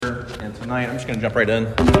And tonight, I'm just going to jump right in.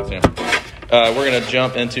 We're going to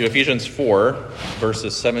jump into Ephesians 4,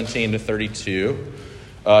 verses 17 to 32.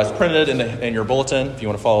 It's printed in your bulletin if you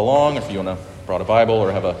want to follow along, or if you want to brought a Bible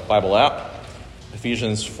or have a Bible app.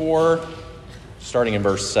 Ephesians 4, starting in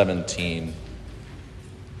verse 17.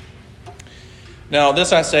 Now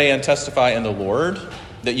this I say and testify in the Lord,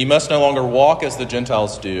 that you must no longer walk as the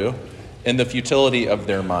Gentiles do, in the futility of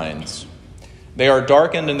their minds. They are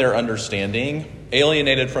darkened in their understanding,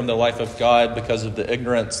 alienated from the life of God because of the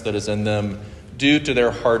ignorance that is in them due to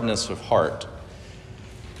their hardness of heart.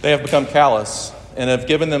 They have become callous and have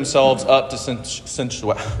given themselves up to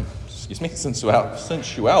sensuality,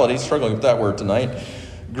 struggling with that word tonight,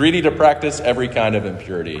 greedy to practice every kind of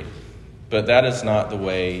impurity. But that is not the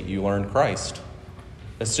way you learn Christ,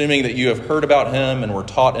 assuming that you have heard about him and were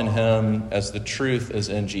taught in him as the truth is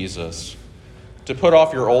in Jesus, to put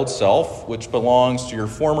off your old self, which belongs to your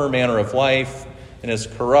former manner of life and is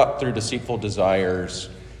corrupt through deceitful desires,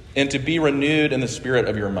 and to be renewed in the spirit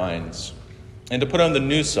of your minds, and to put on the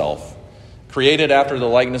new self, created after the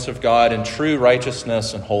likeness of God in true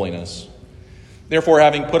righteousness and holiness. Therefore,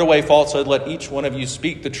 having put away falsehood, let each one of you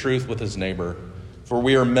speak the truth with his neighbor, for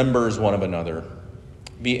we are members one of another.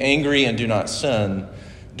 Be angry and do not sin.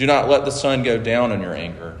 Do not let the sun go down in your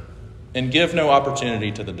anger, and give no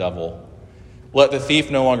opportunity to the devil. Let the thief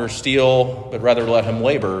no longer steal, but rather let him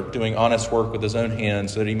labor, doing honest work with his own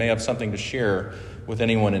hands, so that he may have something to share with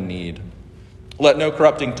anyone in need. Let no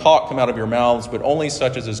corrupting talk come out of your mouths, but only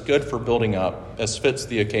such as is good for building up, as fits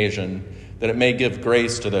the occasion, that it may give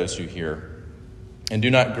grace to those who hear. And do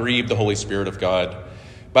not grieve the Holy Spirit of God,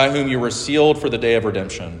 by whom you were sealed for the day of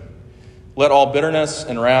redemption. Let all bitterness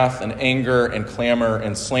and wrath and anger and clamor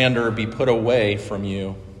and slander be put away from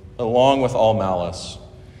you, along with all malice.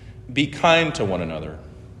 Be kind to one another,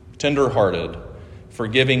 tender-hearted,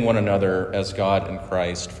 forgiving one another as God in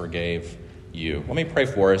Christ forgave you. Let me pray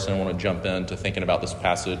for us, and I want to jump into thinking about this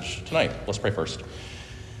passage tonight. Let's pray first.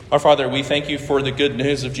 Our Father, we thank you for the good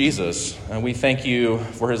news of Jesus, and we thank you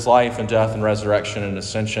for his life and death and resurrection and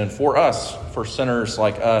ascension for us, for sinners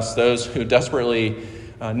like us, those who desperately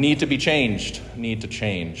need to be changed, need to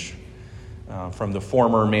change from the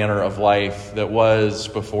former manner of life that was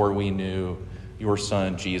before we knew your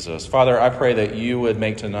Son, Jesus. Father, I pray that you would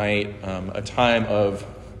make tonight a time of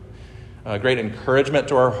great encouragement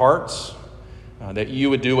to our hearts, that you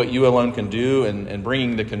would do what you alone can do in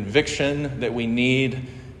bringing the conviction that we need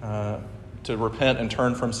to repent and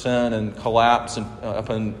turn from sin and collapse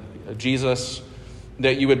upon Jesus,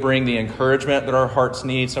 that you would bring the encouragement that our hearts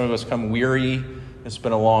need. Some of us come weary. It's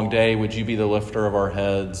been a long day. Would you be the lifter of our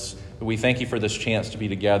heads? We thank you for this chance to be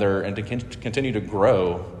together and to continue to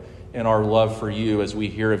grow in our love for you as we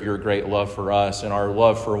hear of your great love for us and our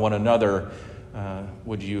love for one another.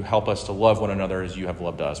 Would you help us to love one another as you have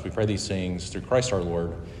loved us? We pray these things through Christ our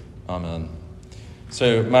Lord. Amen.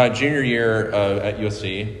 So my junior year at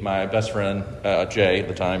USC, my best friend, Jay at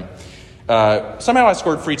the time, somehow I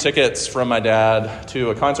scored free tickets from my dad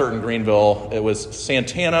to a concert in Greenville. It was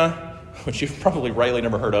Santana, which you've probably rightly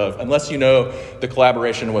never heard of, unless you know the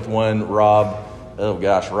collaboration with one Rob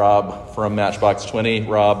from Matchbox 20,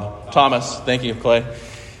 Rob Thomas. Thank you, Clay.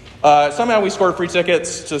 Somehow we scored free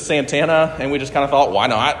tickets to Santana, and we just kind of thought, why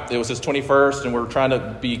not? It was his 21st, and we were trying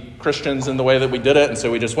to be Christians in the way that we did it, and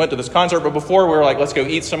so we just went to this concert. But before, we were like, let's go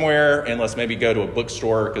eat somewhere, and let's maybe go to a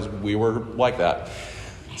bookstore, because we were like that.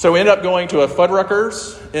 So we ended up going to a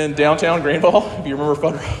Fuddruckers in downtown Greenville. If you remember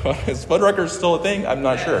Fuddruckers, is Fuddruckers still a thing? I'm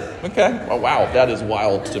not sure. Okay. Oh, wow. That is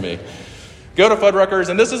wild to me. Go to Fuddruckers,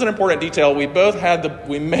 and this is an important detail. We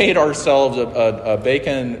made ourselves a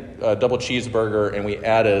bacon double cheeseburger, and we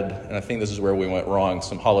added, and I think this is where we went wrong,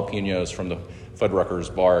 some jalapenos from the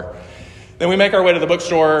Fuddruckers bar. Then we make our way to the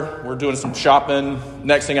bookstore. We're doing some shopping.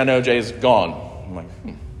 Next thing I know, Jay's gone. I'm like,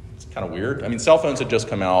 it's kind of weird. I mean, cell phones had just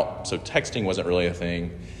come out, so texting wasn't really a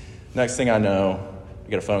thing. Next thing I know, I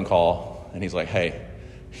get a phone call, and he's like, hey,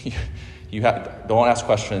 don't ask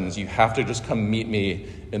questions. You have to just come meet me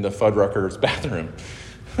in the Fuddruckers bathroom.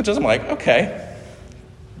 Which is, I'm like, okay.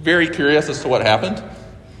 Very curious as to what happened.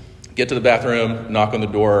 Get to the bathroom, knock on the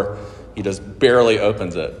door. He just barely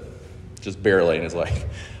opens it. Just barely. And he's like,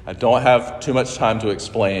 I don't have too much time to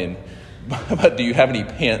explain, but do you have any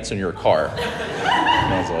pants in your car? And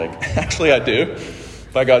I was like, actually, I do.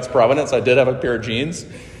 By God's providence, I did have a pair of jeans.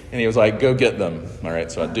 And he was like, go get them. All right,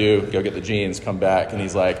 so I do. Go get the jeans, come back. And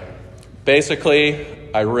he's like, basically,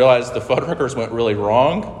 I realized the Fuddruckers went really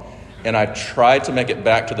wrong, and I tried to make it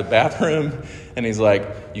back to the bathroom, and he's like,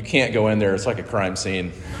 you can't go in there. It's like a crime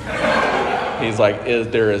scene. He's like,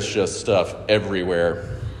 there is just stuff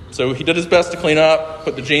everywhere. So he did his best to clean up,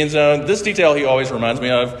 put the jeans on. This detail he always reminds me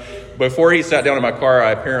of. before he sat down in my car, I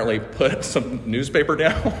apparently put some newspaper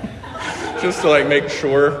down just to like make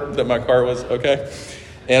sure that my car was okay.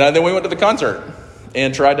 And then we went to the concert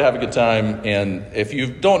and tried to have a good time. And if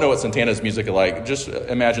you don't know what Santana's music is like, just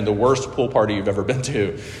imagine the worst pool party you've ever been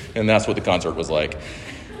to. And that's what the concert was like.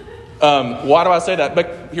 Why do I say that?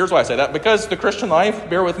 But here's why I say that. Because the Christian life,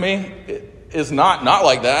 bear with me, is not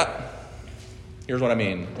like that. Here's what I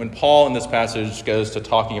mean. When Paul in this passage goes to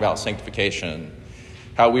talking about sanctification,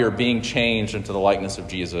 how we are being changed into the likeness of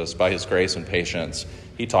Jesus by his grace and patience,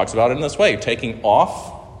 he talks about it in this way, taking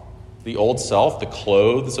off the old self, the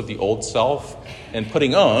clothes of the old self, and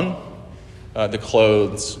putting on the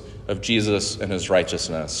clothes of Jesus and his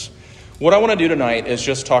righteousness. What I want to do tonight is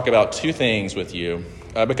just talk about two things with you,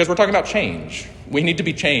 because we're talking about change. We need to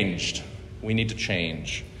be changed. We need to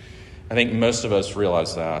change. I think most of us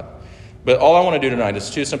realize that. But all I want to do tonight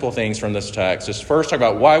is two simple things from this text. Is first talk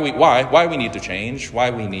about why we need to change,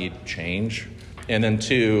 why we need change, and then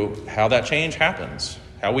two, how that change happens,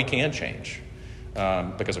 how we can change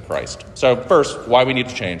because of Christ. So first, why we need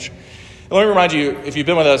to change. And let me remind you, if you've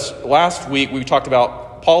been with us, last week we talked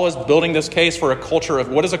about Paul is building this case for a culture of,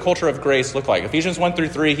 what does a culture of grace look like? Ephesians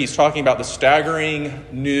 1-3, he's talking about the staggering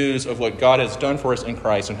news of what God has done for us in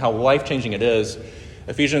Christ and how life-changing it is.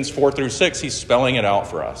 Ephesians 4-6, he's spelling it out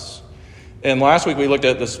for us. And last week we looked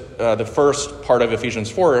at this, the first part of Ephesians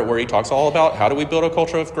 4, where he talks all about how do we build a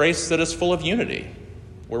culture of grace that is full of unity,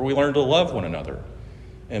 where we learn to love one another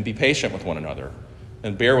and be patient with one another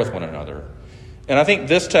and bear with one another. And I think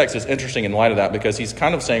this text is interesting in light of that, because he's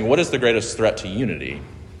kind of saying, what is the greatest threat to unity?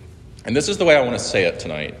 And this is the way I want to say it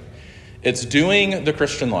tonight. It's doing the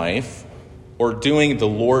Christian life or doing the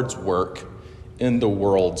Lord's work in the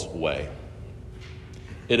world's way.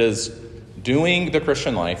 It is doing the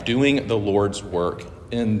Christian life, doing the Lord's work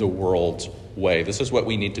in the world's way. This is what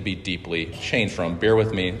we need to be deeply changed from. Bear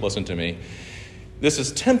with me, listen to me. This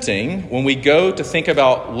is tempting when we go to think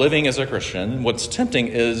about living as a Christian. What's tempting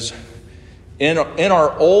is in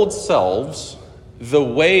our old selves, the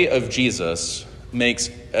way of Jesus makes,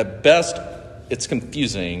 at best, it's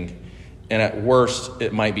confusing, and at worst,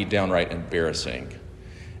 it might be downright embarrassing.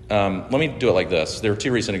 Let me do it like this. There are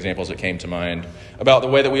two recent examples that came to mind about the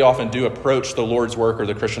way that we often do approach the Lord's work or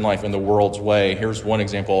the Christian life in the world's way. Here's one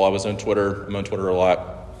example. I was on Twitter. I'm on Twitter a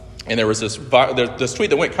lot. And there was this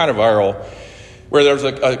tweet that went kind of viral, where there was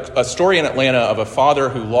a story in Atlanta of a father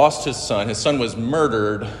who lost his son. His son was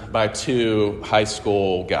murdered by two high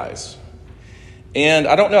school guys. And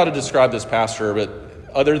I don't know how to describe this pastor, but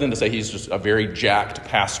other than to say he's just a very jacked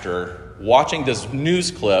pastor, watching this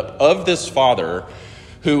news clip of this father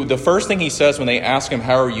who the first thing he says when they ask him,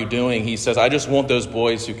 how are you doing? He says, I just want those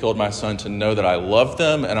boys who killed my son to know that I love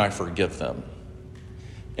them and I forgive them.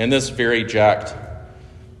 And this very jacked,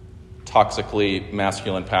 toxically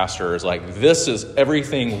masculine pastor is like, this is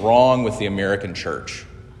everything wrong with the American church.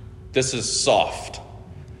 This is soft,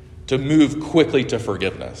 to move quickly to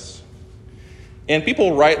forgiveness. And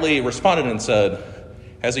people rightly responded and said,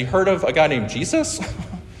 has he heard of a guy named Jesus?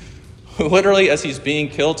 Who literally, as he's being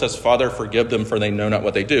killed, says, Father, forgive them, for they know not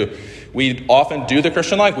what they do. We often do the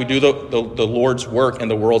Christian life. We do the Lord's work in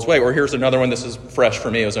the world's way. Or here's another one. This is fresh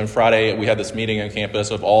for me. It was on Friday. We had this meeting on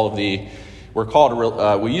campus of all of the,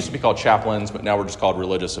 we used to be called chaplains, but now we're just called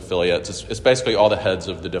religious affiliates. It's basically all the heads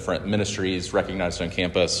of the different ministries recognized on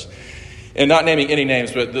campus. And not naming any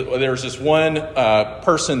names, but there was this one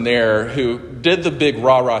person there who did the big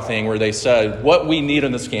rah-rah thing where they said, what we need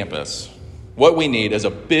on this campus, what we need is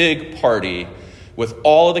a big party with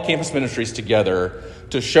all of the campus ministries together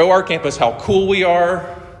to show our campus how cool we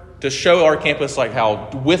are, to show our campus like how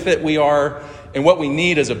with it we are, and what we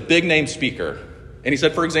need is a big name speaker. And he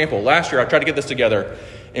said, for example, last year I tried to get this together,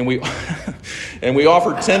 and we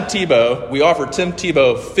offered Tim Tebow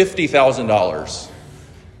 $50,000.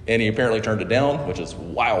 And he apparently turned it down, which is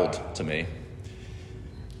wild to me.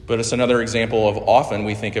 But it's another example of often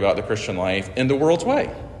we think about the Christian life in the world's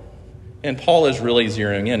way. And Paul is really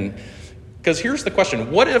zeroing in. Because here's the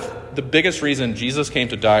question. What if the biggest reason Jesus came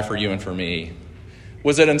to die for you and for me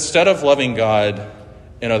was that instead of loving God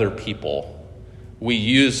and other people, we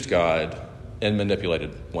used God and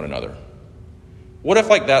manipulated one another? What if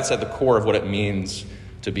that's at the core of what it means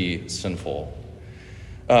to be sinful?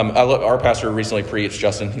 Our pastor recently preached,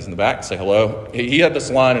 Justin, he's in the back, say hello. He had this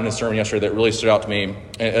line in his sermon yesterday that really stood out to me. And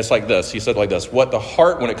it's like this. He said like this, when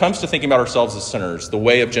it comes to thinking about ourselves as sinners, the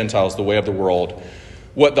way of Gentiles, the way of the world,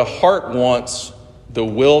 what the heart wants, the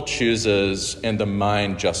will chooses, and the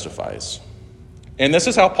mind justifies. And this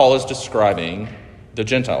is how Paul is describing the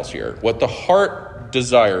Gentiles here. What the heart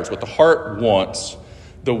desires, what the heart wants,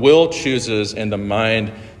 the will chooses, and the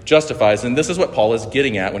mind justifies. And this is what Paul is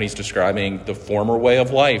getting at when he's describing the former way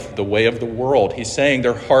of life, the way of the world. He's saying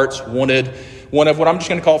their hearts wanted one of what I'm just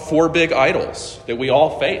going to call 4 big idols that we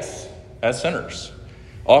all face as sinners.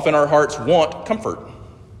 Often our hearts want comfort.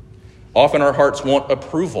 Often our hearts want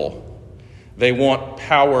approval. They want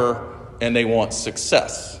power and they want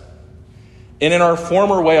success. And in our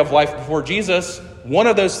former way of life before Jesus, one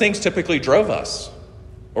of those things typically drove us.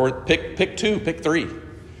 Or pick 2, pick 3.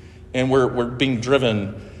 And we're being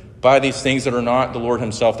driven by these things that are not the Lord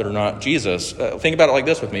himself, that are not Jesus. Think about it like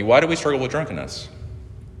this with me. Why do we struggle with drunkenness?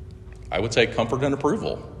 I would say comfort and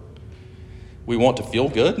approval. We want to feel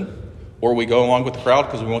good, or we go along with the crowd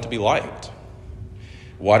because we want to be liked.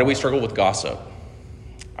 Why do we struggle with gossip?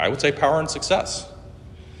 I would say power and success.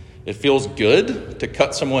 It feels good to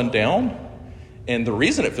cut someone down, and the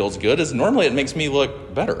reason it feels good is normally it makes me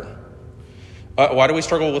look better. Why do we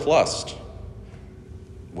struggle with lust?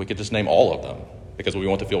 We could just name all of them. Because we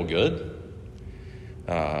want to feel good,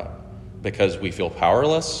 because we feel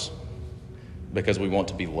powerless, because we want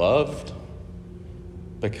to be loved,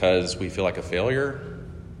 because we feel like a failure.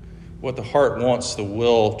 What the heart wants, the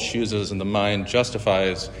will chooses, and the mind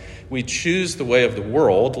justifies. We choose the way of the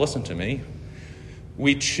world. Listen to me.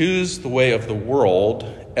 We choose the way of the world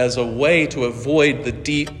as a way to avoid the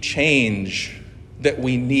deep change that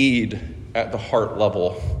we need at the heart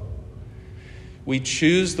level. We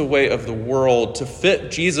choose the way of the world to fit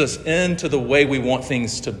Jesus into the way we want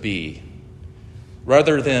things to be,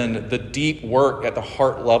 rather than the deep work at the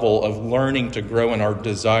heart level of learning to grow in our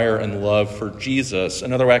desire and love for Jesus.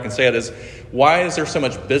 Another way I can say it is, why is there so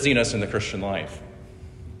much busyness in the Christian life?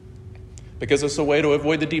 Because it's a way to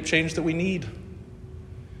avoid the deep change that we need.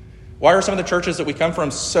 Why are some of the churches that we come from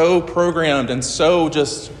so programmed and so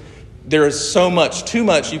just, there is so much, too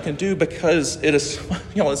much you can do? Because it is,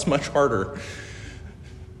 it's much harder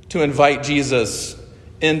to invite Jesus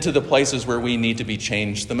into the places where we need to be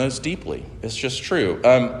changed the most deeply. It's just true.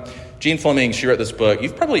 Jean Fleming, she wrote this book.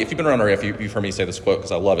 If you've been around RF, you've heard me say this quote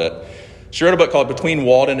because I love it. She wrote a book called Between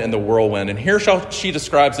Walden and the Whirlwind. And here she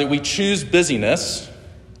describes that we choose busyness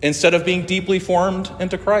instead of being deeply formed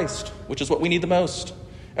into Christ, which is what we need the most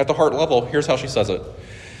at the heart level. Here's how she says it.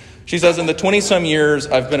 She says, in the 20-some years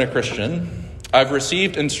I've been a Christian, I've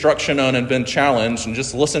received instruction on and been challenged, and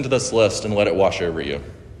just listen to this list and let it wash over you.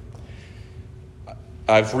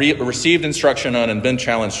 I've received instruction on and been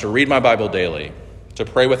challenged to read my Bible daily, to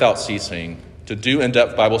pray without ceasing, to do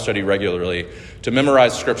in-depth Bible study regularly, to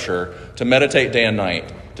memorize Scripture, to meditate day and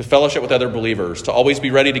night, to fellowship with other believers, to always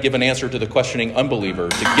be ready to give an answer to the questioning unbeliever,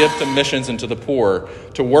 to give to missions and to the poor,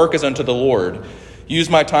 to work as unto the Lord, use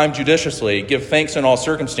my time judiciously, give thanks in all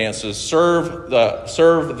circumstances, serve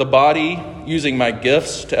the body using my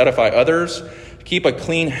gifts to edify others, keep a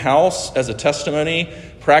clean house as a testimony,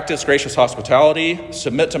 practice gracious hospitality,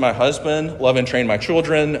 submit to my husband, love and train my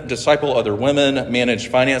children, disciple other women, manage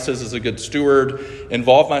finances as a good steward,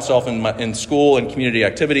 involve myself in school and community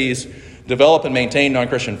activities, develop and maintain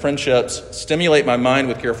non-Christian friendships, stimulate my mind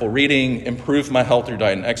with careful reading, improve my health through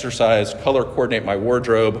diet and exercise, color coordinate my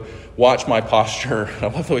wardrobe, watch my posture, I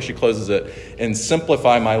love the way she closes it, and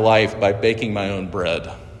simplify my life by baking my own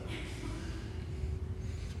bread.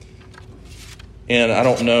 And I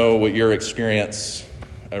don't know what your experience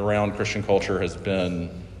around Christian culture has been,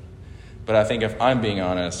 but I think if I'm being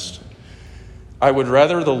honest, I would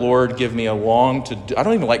rather the Lord give me I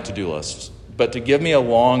don't even like to-do lists, but to give me a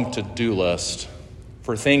long to-do list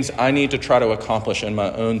for things I need to try to accomplish in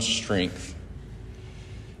my own strength.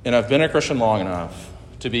 And I've been a Christian long enough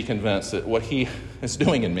to be convinced that what he is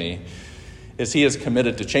doing in me is he is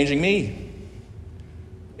committed to changing me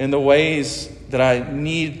in the ways that I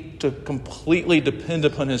need to completely depend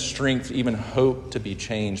upon his strength to even hope to be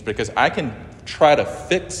changed. Because I can try to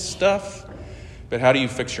fix stuff, but how do you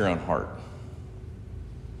fix your own heart?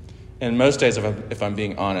 And most days, if I'm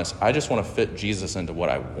being honest, I just want to fit Jesus into what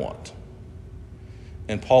I want.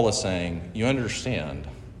 And Paul is saying, you understand,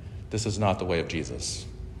 this is not the way of Jesus.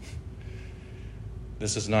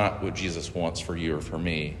 This is not what Jesus wants for you or for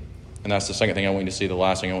me. And that's the second thing I want you to see. The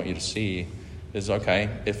last thing I want you to see is, okay,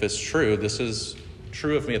 if it's true, this is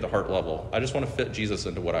true of me at the heart level. I just want to fit Jesus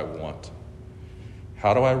into what I want.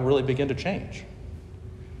 How do I really begin to change?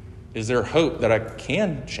 Is there hope that I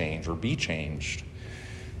can change or be changed?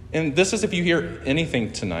 And this is, if you hear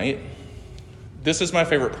anything tonight, this is my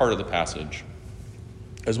favorite part of the passage.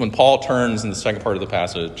 Is when Paul turns in the second part of the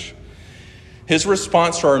passage, his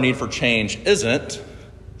response to our need for change isn't,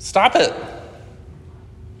 stop it.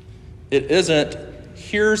 It isn't,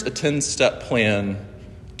 here's a 10-step plan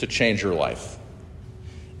to change your life.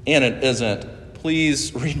 And it isn't,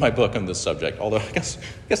 please read my book on this subject. Although I guess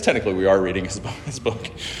technically we are reading his book,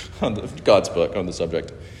 God's book on the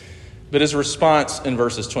subject. But his response in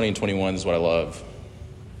verses 20 and 21 is what I love.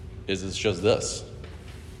 It's just this.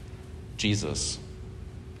 Jesus.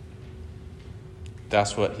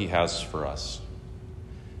 That's what he has for us.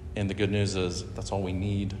 And the good news is that's all we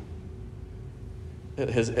need.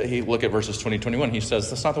 Look at verses 20 and 21. He says,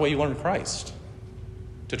 that's not the way you learn Christ.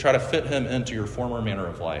 To try to fit him into your former manner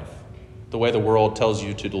of life, the way the world tells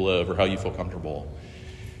you to live or how you feel comfortable.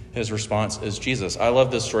 His response is Jesus. I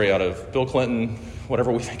love this story out of Bill Clinton,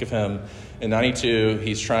 whatever we think of him. In 92,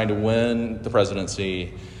 he's trying to win the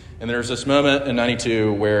presidency. And there's this moment in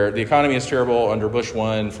 92 where the economy is terrible under Bush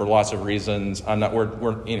 1 for lots of reasons.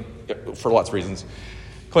 For lots of reasons.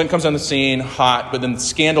 Clinton comes on the scene hot, but then the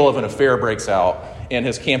scandal of an affair breaks out. And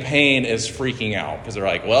his campaign is freaking out because they're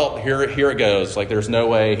like, well, here it goes. Like, there's no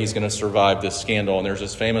way he's going to survive this scandal. And there's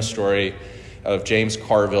this famous story of James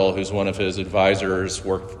Carville, who's one of his advisors,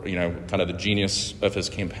 worked, kind of the genius of his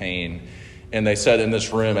campaign. And they said in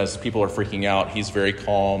this room, as people are freaking out, he's very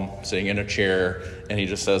calm, sitting in a chair, and he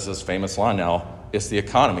just says this famous line now, it's the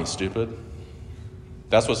economy, stupid.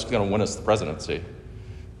 That's what's going to win us the presidency.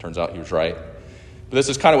 Turns out he was right. But this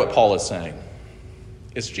is kind of what Paul is saying.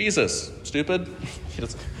 It's Jesus, stupid. He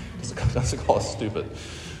doesn't call us stupid.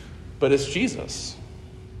 But it's Jesus.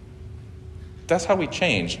 That's how we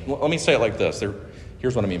change. Let me say it like this.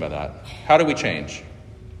 Here's what I mean by that. How do we change?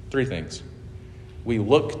 3 things. We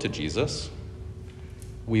look to Jesus.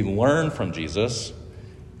 We learn from Jesus.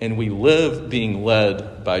 And we live being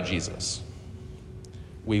led by Jesus.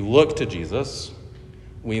 We look to Jesus.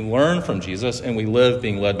 We learn from Jesus. And we live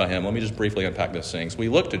being led by him. Let me just briefly unpack those things. We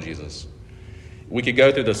look to Jesus. We could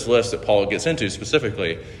go through this list that Paul gets into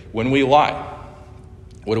specifically. When we lie,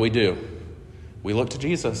 what do? We look to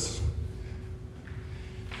Jesus.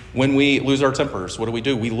 When we lose our tempers, what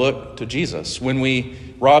do? We look to Jesus. When we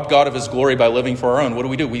rob God of his glory by living for our own,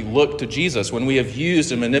 what do? We look to Jesus. When we have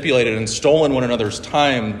used and manipulated and stolen one another's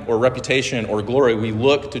time or reputation or glory, we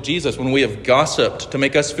look to Jesus. When we have gossiped to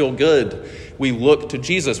make us feel good, we look to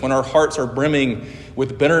Jesus. When our hearts are brimming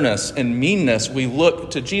with bitterness and meanness, we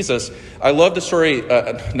look to Jesus. I love the story,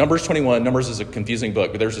 Numbers 21. Numbers is a confusing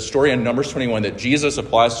book, but there's a story in Numbers 21 that Jesus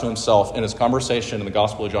applies to himself in his conversation in the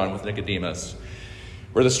Gospel of John with Nicodemus,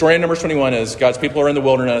 where the story in Numbers 21 is God's people are in the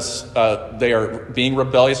wilderness. They are being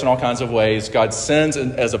rebellious in all kinds of ways. God sends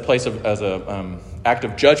as a act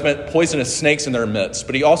of judgment, poisonous snakes in their midst.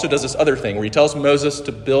 But he also does this other thing where he tells Moses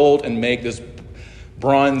to build and make this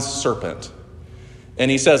bronze serpent. And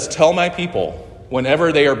he says, tell my people,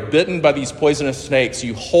 whenever they are bitten by these poisonous snakes,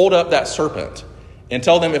 you hold up that serpent and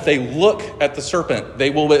tell them if they look at the serpent, they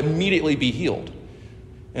will immediately be healed.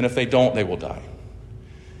 And if they don't, they will die.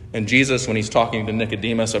 And Jesus, when he's talking to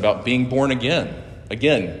Nicodemus about being born again,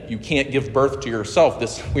 you can't give birth to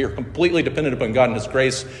yourself. We are completely dependent upon God and his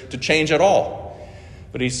grace to change it all.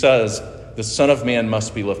 But he says, the Son of Man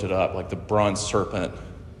must be lifted up like the bronze serpent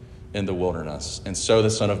in the wilderness. And so the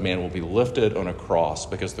Son of Man will be lifted on a cross,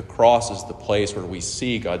 because the cross is the place where we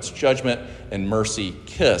see God's judgment and mercy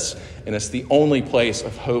kiss. And it's the only place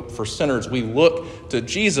of hope for sinners. We look to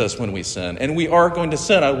Jesus when we sin, and we are going to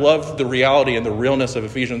sin. I love the reality and the realness of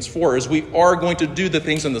Ephesians 4 is we are going to do the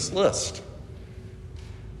things in this list.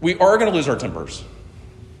 We are going to lose our tempers.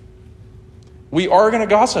 We are going to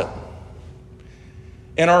gossip.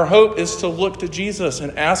 And our hope is to look to Jesus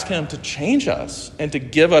and ask him to change us and to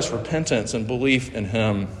give us repentance and belief in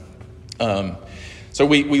him. So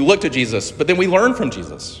we look to Jesus, but then we learn from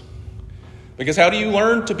Jesus. Because how do you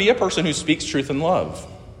learn to be a person who speaks truth in love?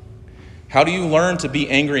 How do you learn to be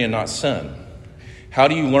angry and not sin? How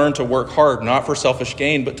do you learn to work hard, not for selfish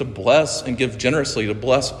gain, but to bless and give generously, to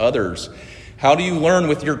bless others? How do you learn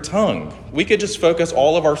with your tongue? We could just focus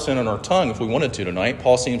all of our sin on our tongue if we wanted to tonight.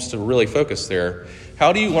 Paul seems to really focus there.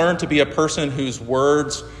 How do you learn to be a person whose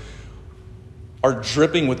words are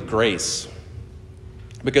dripping with grace?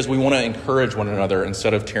 Because we want to encourage one another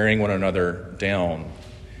instead of tearing one another down.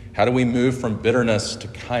 How do we move from bitterness to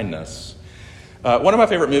kindness? One of my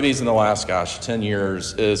favorite movies in the last, 10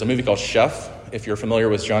 years is a movie called Chef. If you're familiar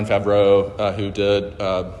with Jon Favreau, who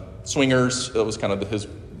did Swingers, it was kind of his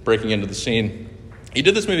breaking into the scene. He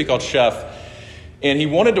did this movie called Chef, and he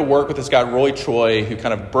wanted to work with this guy, Roy Choi, who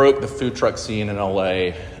kind of broke the food truck scene in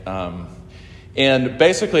LA. And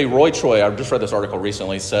basically, Roy Choi, I just read this article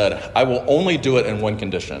recently, said, I will only do it in one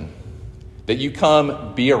condition, that you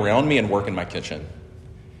come be around me and work in my kitchen.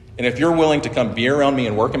 And if you're willing to come be around me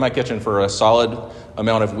and work in my kitchen for a solid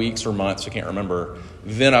amount of weeks or months, I can't remember,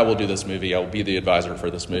 then I will do this movie. I will be the advisor for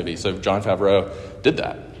this movie. So Jon Favreau did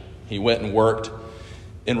that. He went and worked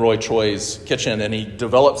in Roy Choi's kitchen, and he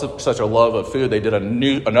developed such a love of food. They did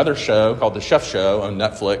another show called The Chef Show on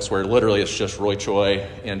Netflix, where literally it's just Roy Choi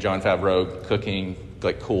and Jon Favreau cooking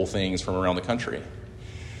like cool things from around the country.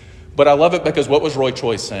 But I love it because what was Roy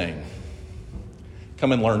Choi saying?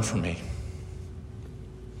 Come and learn from me.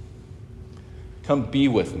 Come be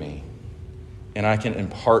with me, and I can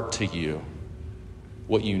impart to you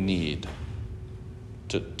what you need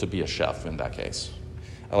to be a chef in that case.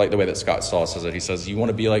 I like the way that Scott Saul says it. He says, you want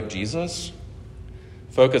to be like Jesus?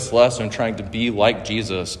 Focus less on trying to be like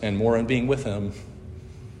Jesus and more on being with him.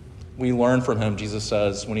 We learn from him, Jesus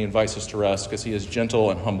says, when he invites us to rest, because he is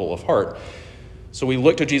gentle and humble of heart. So we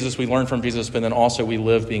look to Jesus, we learn from Jesus, but then also we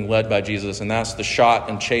live being led by Jesus. And that's the shot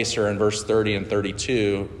and chaser in verse 30 and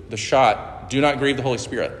 32. The shot, do not grieve the Holy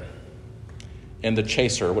Spirit. And the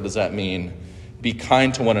chaser, what does that mean? Be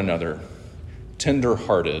kind to one another,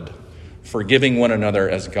 tender-hearted, forgiving one another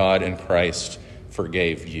as God in Christ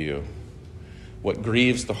forgave you. What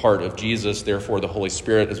grieves the heart of Jesus, therefore the Holy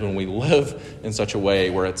Spirit, is when we live in such a way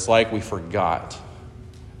where it's like we forgot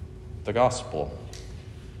the gospel.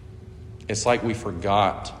 It's like we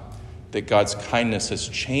forgot that God's kindness has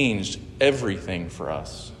changed everything for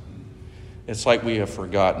us. It's like we have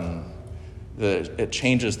forgotten that it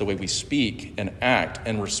changes the way we speak and act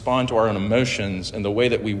and respond to our own emotions and the way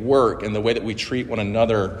that we work and the way that we treat one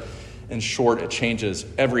another. In short, it changes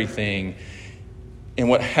everything. And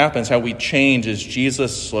what happens, how we change, is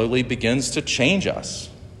Jesus slowly begins to change us,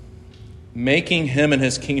 making him and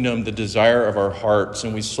his kingdom the desire of our hearts.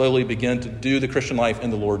 And we slowly begin to do the Christian life in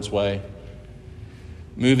the Lord's way,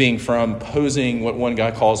 moving from posing, what one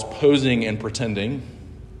guy calls posing and pretending,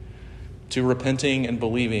 to repenting and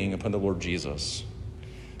believing upon the Lord Jesus.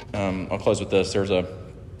 I'll close with this. There's a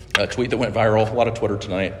tweet that went viral, a lot of Twitter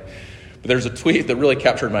tonight. But there's a tweet that really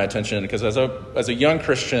captured my attention because as a young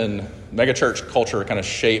Christian, megachurch culture kind of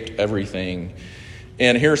shaped everything.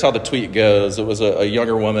 And here's how the tweet goes. It was a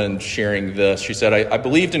younger woman sharing this. She said, I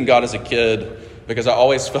believed in God as a kid because I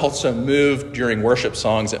always felt so moved during worship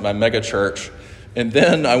songs at my megachurch. And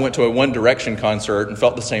then I went to a One Direction concert and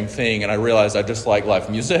felt the same thing. And I realized I just like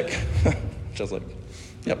live music. Which I was like,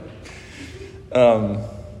 yep.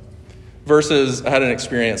 Versus, I had an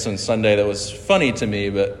experience on Sunday that was funny to me,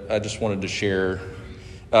 but I just wanted to share.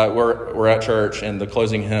 We're at church, and the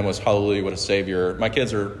closing hymn was Hallelujah, What a Savior. My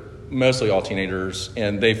kids are mostly all teenagers,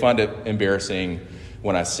 and they find it embarrassing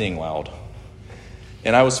when I sing loud.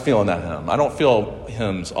 And I was feeling that hymn. I don't feel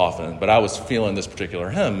hymns often, but I was feeling this particular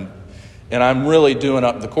hymn. And I'm really doing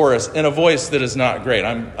up the chorus in a voice that is not great.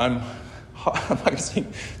 I'm not going to sing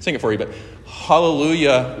it for you, but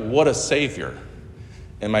Hallelujah, what a Savior.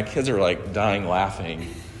 And my kids are like dying laughing.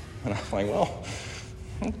 And I'm like, well,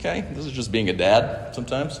 okay, this is just being a dad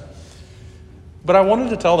sometimes. But I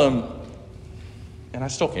wanted to tell them, and I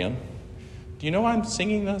still can, do you know why I'm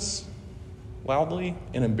singing this loudly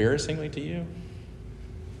and embarrassingly to you?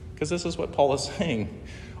 Because this is what Paul is saying.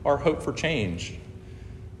 Our hope for change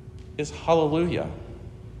is hallelujah.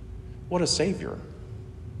 What a Savior.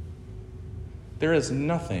 There is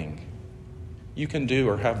nothing you can do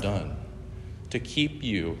or have done to keep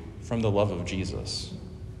you from the love of Jesus.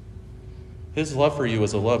 His love for you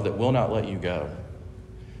is a love that will not let you go.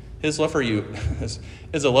 His love for you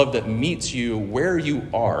is a love that meets you where you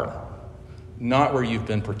are, not where you've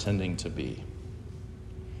been pretending to be.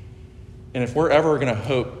 And if we're ever going to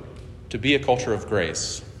hope to be a culture of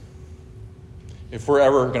grace, if we're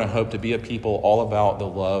ever going to hope to be a people all about the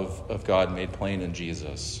love of God made plain in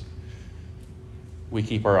Jesus, we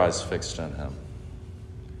keep our eyes fixed on him.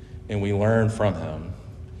 And we learn from him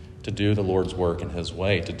to do the Lord's work in his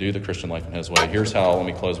way, to do the Christian life in his way. Here's how, let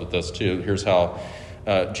me close with this too. Here's how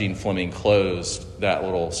Jean Fleming closed that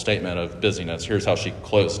little statement of busyness. Here's how she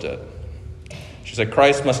closed it. She said,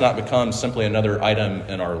 Christ must not become simply another item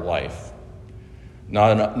in our life,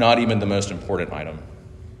 not even the most important item.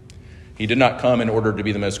 He did not come in order to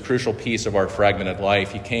be the most crucial piece of our fragmented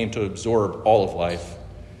life. He came to absorb all of life,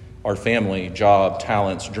 our family, job,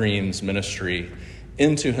 talents, dreams, ministry,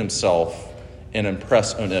 into himself and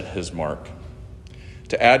impress on it his mark.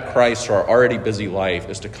 To add Christ to our already busy life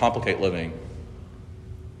is to complicate living.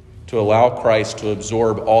 To allow Christ to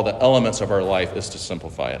absorb all the elements of our life is to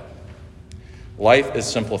simplify it. Life is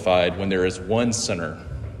simplified when there is one center,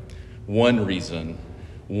 one reason,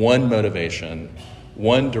 one motivation,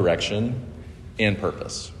 one direction, and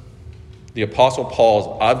purpose. The Apostle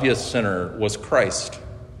Paul's obvious center was Christ.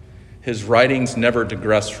 His writings never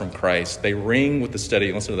digress from Christ. They ring with the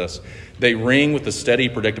steady, listen to this, they ring with the steady,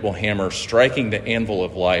 predictable hammer, striking the anvil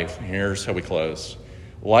of life. Here's how we close.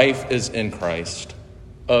 Life is in Christ,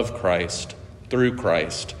 of Christ, through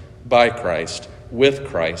Christ, by Christ, with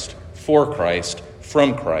Christ, for Christ,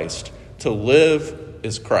 from Christ. To live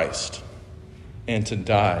is Christ, and to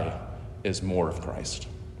die is more of Christ.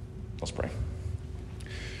 Let's pray.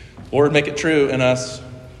 Lord, make it true in us.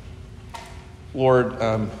 Lord,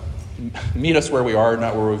 meet us where we are,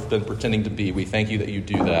 not where we've been pretending to be. We thank you that you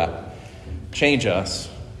do that. Change us.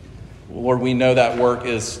 Lord, we know that work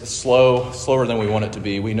is slower than we want it to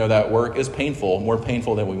be. We know that work is painful, more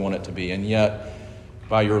painful than we want it to be. And yet,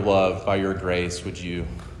 by your love, by your grace, would you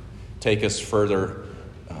take us further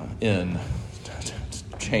in?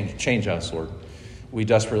 Change us, Lord. We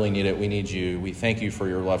desperately need it. We need you. We thank you for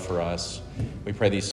your love for us. We pray these